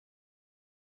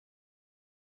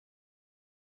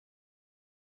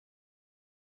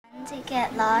To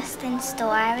get lost in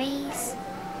stories.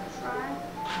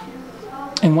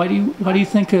 And why do you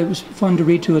think it was fun to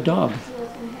read to a dog?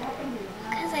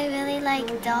 Because I really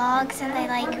like dogs and I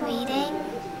like reading.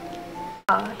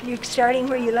 You're starting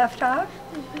where you left off?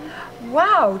 Mm-hmm.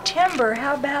 Wow, Timber,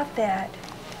 how about that?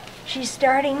 She's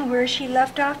starting where she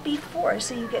left off before,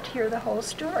 so you get to hear the whole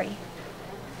story.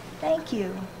 Thank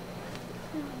you.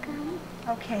 Welcome.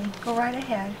 Okay, go right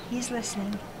ahead. He's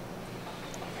listening.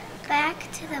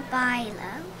 Back to the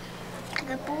Bilo.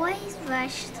 The boys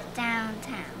rushed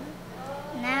downtown.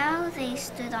 Now they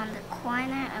stood on the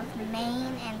corner of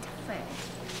Main and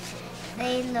First.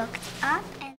 They looked up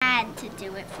and had to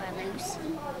do it for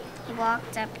Lucy. He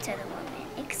walked up to the woman.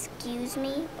 "Excuse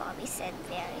me," Bobby said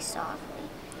very softly.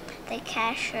 The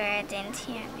cashier didn't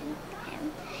hear him.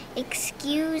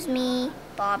 "Excuse me,"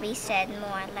 Bobby said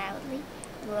more loudly.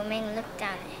 The woman looked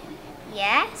down at him.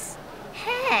 "Yes?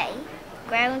 Hey!"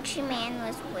 Grouchy man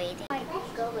was waiting.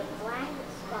 Let's go with black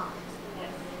spots.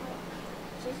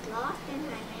 She's lost in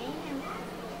her name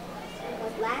and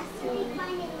was last seen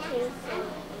chasing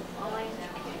orange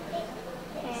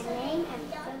pants. Her name and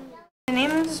The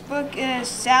name of this book is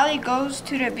Sally Goes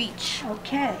to the Beach.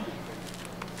 Okay.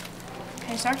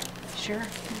 Can I start? Sure,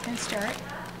 you can start.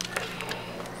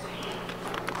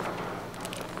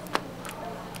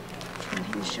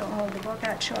 If you hold the book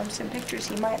out, show him some pictures.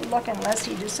 He might look unless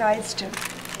he decides to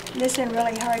listen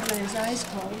really hard with his eyes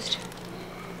closed.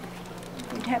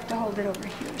 You'd have to hold it over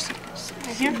here so you can see.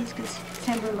 Right here? He's got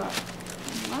Timber look.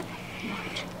 What?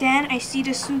 Dan, I see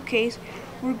the suitcase.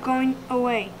 We're going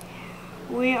away.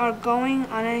 We are going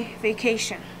on a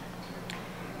vacation.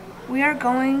 We are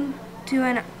going to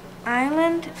an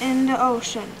island in the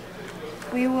ocean.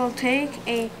 We will take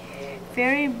a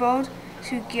ferry boat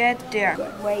to get there.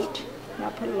 Good. Wait. Now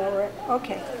put it lower.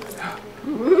 Okay.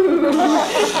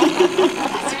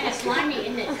 It's funny.